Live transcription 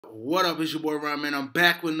What up, it's your boy Ron, man. I'm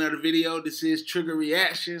back with another video. This is Trigger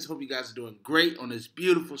Reactions. Hope you guys are doing great on this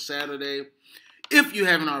beautiful Saturday. If you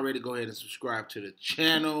haven't already, go ahead and subscribe to the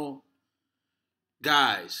channel.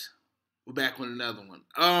 Guys, we're back with another one.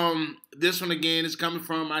 This one again is coming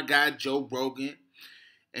from my guy Joe Rogan.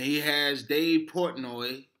 And he has Dave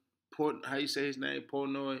Portnoy. How you say his name?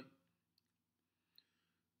 Portnoy?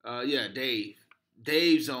 Yeah, Dave.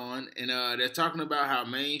 Dave's on, and they're talking about how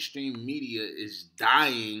mainstream media is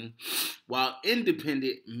dying while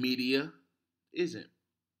independent media isn't.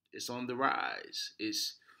 It's on the rise.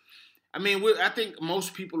 I think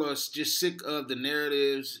most people are just sick of the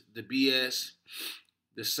narratives, the BS,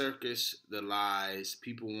 the circus, the lies.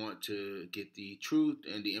 People want to get the truth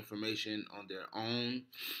and the information on their own,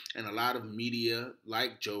 and a lot of media,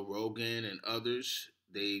 like Joe Rogan and others,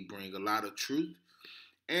 they bring a lot of truth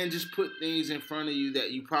and just put things in front of you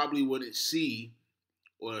that you probably wouldn't see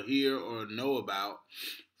or hear or know about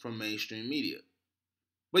from mainstream media.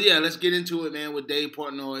 But yeah, let's get into it, man, with Dave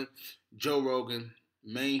Portnoy, Joe Rogan.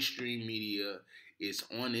 Mainstream media is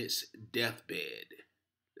on its deathbed.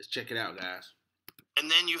 Let's check it out, guys. And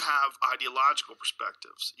then you have ideological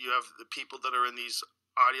perspectives. You have the people that are in these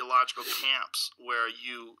ideological camps where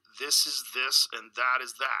this is this and that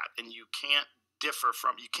is that, and you can't differ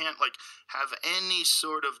from. You can't have any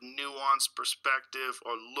sort of nuanced perspective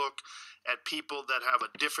or look at people that have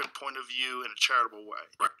a different point of view in a charitable way.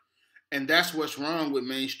 Right. And that's what's wrong with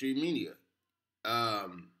mainstream media.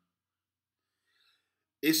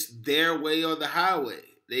 It's their way or the highway.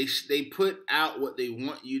 They put out what they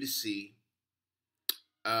want you to see.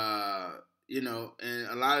 And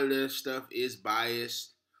a lot of their stuff is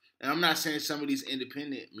biased. And I'm not saying some of these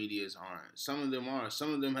independent medias aren't. Some of them are.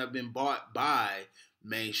 Some of them have been bought by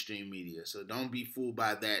mainstream media. So don't be fooled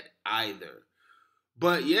by that either.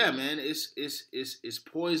 But yeah, man, it's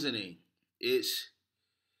poisoning. It's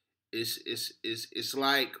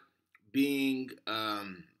like being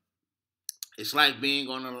on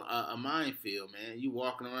a minefield, man. You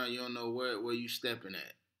walking around, you don't know where you stepping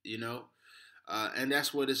at, and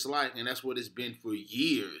that's what it's like, and that's what it's been for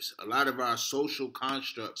years. A lot of our social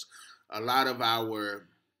constructs, a lot of our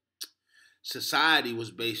society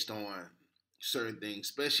was based on certain things,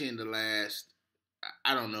 especially in the last,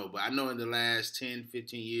 I don't know, but I know in the last 10,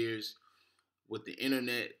 15 years, with the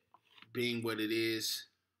internet being what it is,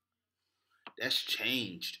 that's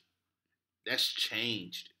changed. That's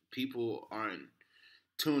changed. People aren't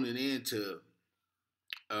tuning into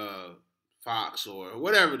Fox or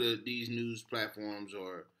whatever these news platforms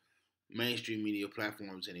or mainstream media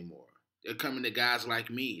platforms anymore. They're coming to guys like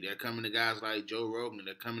me. They're coming to guys like Joe Rogan.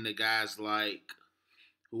 They're coming to guys like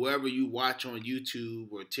whoever you watch on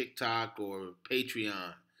YouTube or TikTok or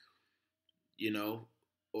Patreon,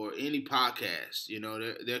 or any podcast.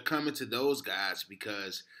 They're coming to those guys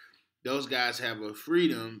because those guys have a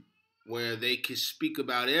freedom where they can speak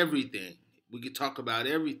about everything. We can talk about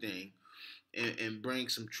everything and bring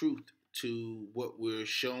some truth to what we're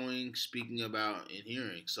showing, speaking about, and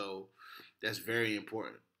hearing. So that's very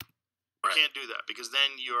important. You can't do that because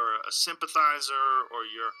then you're a sympathizer or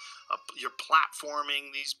you're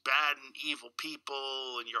platforming these bad and evil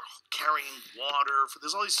people and you're carrying water.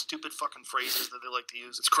 There's all these stupid fucking phrases that they like to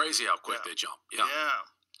use. It's crazy how quick they jump. Yeah.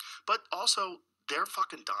 But also, they're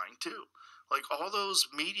fucking dying too. Like all those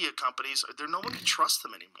media companies, no one can trust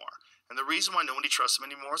them anymore. And the reason why nobody trusts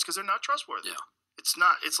them anymore is because they're not trustworthy. Yeah. It's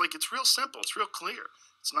not. It's real simple. It's real clear.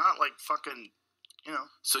 It's not like fucking,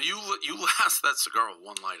 So you last that cigar with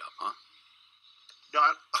one light up, huh? No,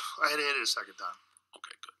 I had to hit it a second time.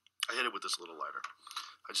 Okay, good. I hit it with this little lighter.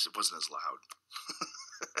 It wasn't as loud.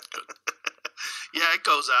 Good. Yeah, it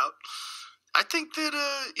goes out. I think that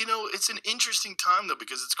it's an interesting time though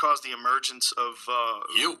because it's caused the emergence of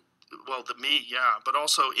me, but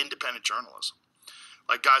also independent journalism.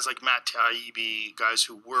 Like guys like Matt Taibbi, guys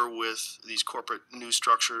who were with these corporate news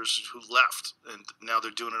structures who left, and now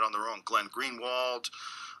they're doing it on their own. Glenn Greenwald,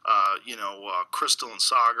 Crystal and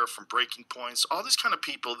Sagar from Breaking Points, all these kind of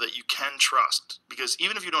people that you can trust. Because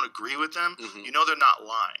even if you don't agree with them, they're not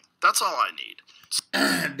lying. That's all I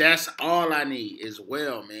need. That's all I need as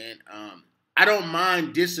well, man. I don't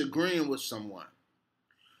mind disagreeing with someone.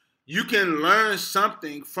 You can learn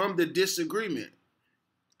something from the disagreement.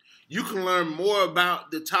 You can learn more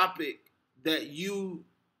about the topic that you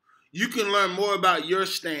can learn more about your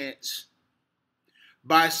stance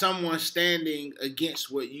by someone standing against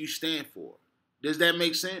what you stand for. Does that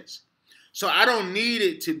make sense? So I don't need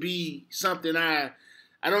it to be something I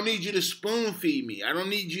don't need you to spoon feed me. I don't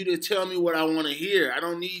need you to tell me what I want to hear. I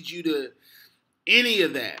don't need you to any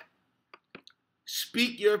of that.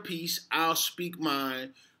 Speak your piece, I'll speak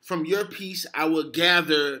mine from your piece, I will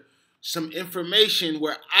gather some information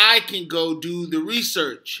where I can go do the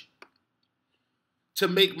research to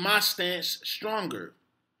make my stance stronger.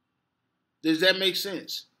 Does that make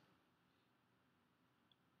sense?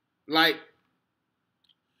 Like,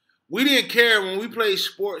 we didn't care when we played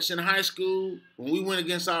sports in high school, when we went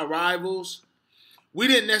against our rivals. We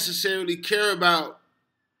didn't necessarily care about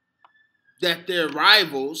that they're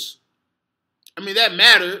rivals. I mean, that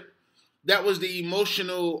mattered. That was the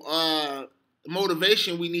emotional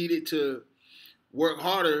motivation we needed to work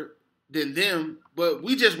harder than them. But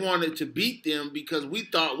we just wanted to beat them because we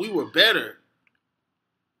thought we were better.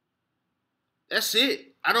 That's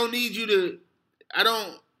it. I don't need you to,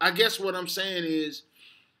 I guess what I'm saying is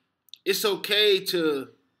it's okay to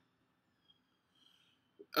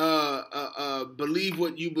believe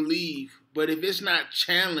what you believe, but if it's not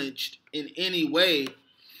challenged in any way,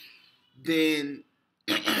 then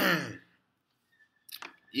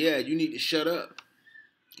yeah, you need to shut up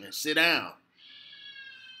and sit down.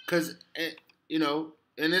 Because, you know,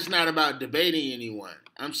 and it's not about debating anyone.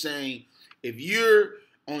 I'm saying if you're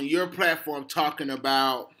on your platform talking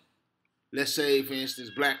about, let's say, for instance,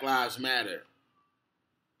 Black Lives Matter,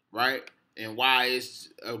 right? And why it's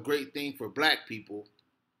a great thing for black people.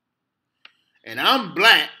 And I'm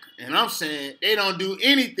black, and I'm saying they don't do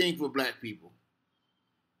anything for black people.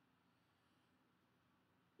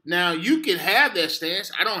 Now, you can have that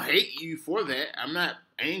stance. I don't hate you for that. I'm not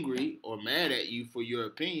angry or mad at you for your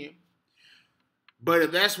opinion. But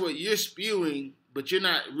if that's what you're spewing, but you're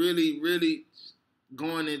not really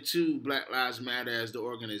going into Black Lives Matter as the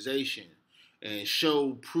organization and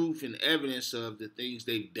show proof and evidence of the things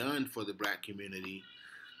they've done for the black community,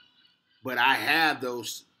 but I have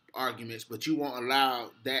those arguments, but you won't allow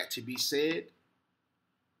that to be said,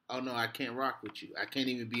 oh no, I can't rock with you. I can't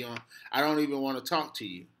even be on. I don't even want to talk to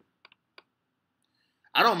you.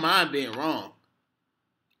 I don't mind being wrong.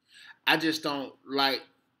 I just don't like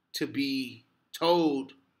to be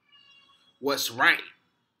told what's right.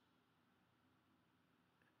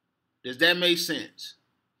 Does that make sense?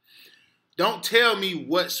 Don't tell me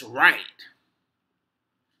what's right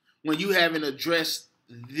when you haven't addressed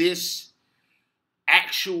this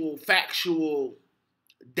actual factual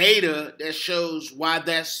data that shows why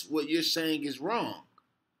that's what you're saying is wrong.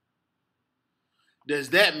 Does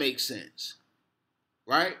that make sense?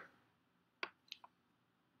 Right?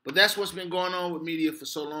 But that's what's been going on with media for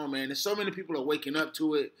so long, man. And so many people are waking up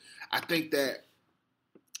to it. I think that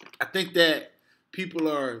people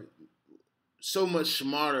are so much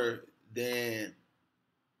smarter than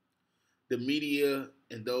the media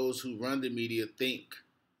and those who run the media think.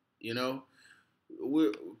 You know?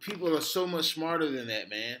 People are so much smarter than that,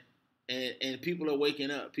 man. And people are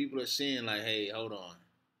waking up. People are seeing like, hey, hold on.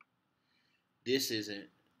 This isn't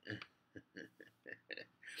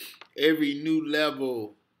every new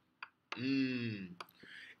level,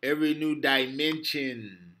 every new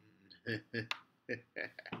dimension.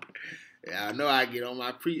 Yeah, I know I get on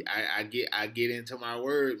my I get into my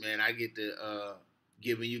word, man. I get to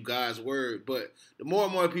giving you God's word. But the more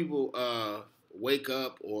and more people wake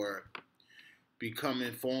up or become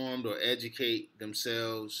informed or educate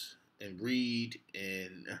themselves and read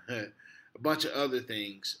and a bunch of other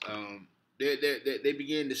things, they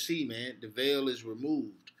begin to see, man, the veil is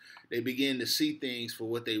removed. They begin to see things for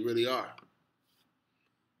what they really are.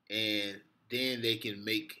 And then they can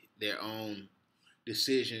make their own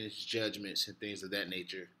decisions, judgments, and things of that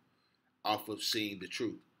nature off of seeing the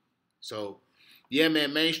truth. So, yeah,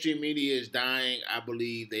 man, mainstream media is dying. I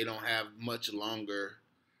believe they don't have much longer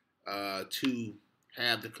to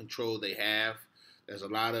have the control they have. There's a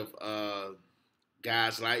lot of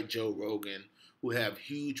guys like Joe Rogan who have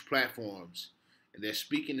huge platforms, and they're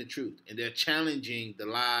speaking the truth, and they're challenging the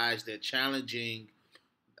lies. They're challenging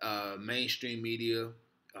mainstream media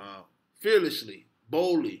fearlessly,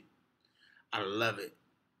 boldly. I love it.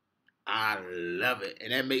 I love it,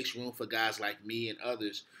 and that makes room for guys like me and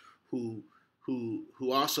others who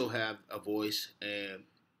also have a voice. And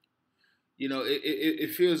you know,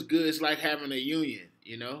 it feels good. It's like having a union,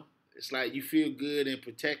 you know? It's like you feel good and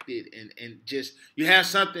protected and just you have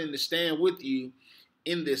something to stand with you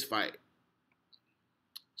in this fight.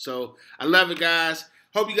 So I love it, guys.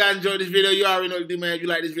 Hope you guys enjoyed this video. You already know what to do, man. If you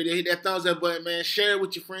like this video, hit that thumbs up button, man. Share it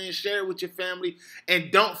with your friends. Share it with your family. And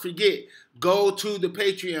don't forget, go to the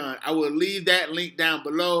Patreon. I will leave that link down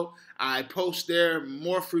below. I post there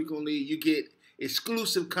more frequently. You get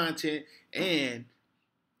exclusive content and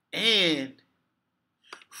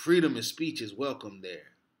freedom of speech is welcome there.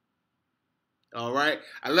 All right.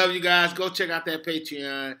 I love you guys. Go check out that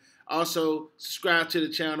Patreon. Also, subscribe to the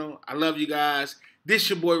channel. I love you guys. This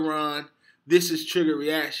your boy Ron. This is Trigger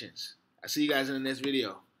Reactions. I'll see you guys in the next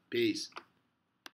video. Peace.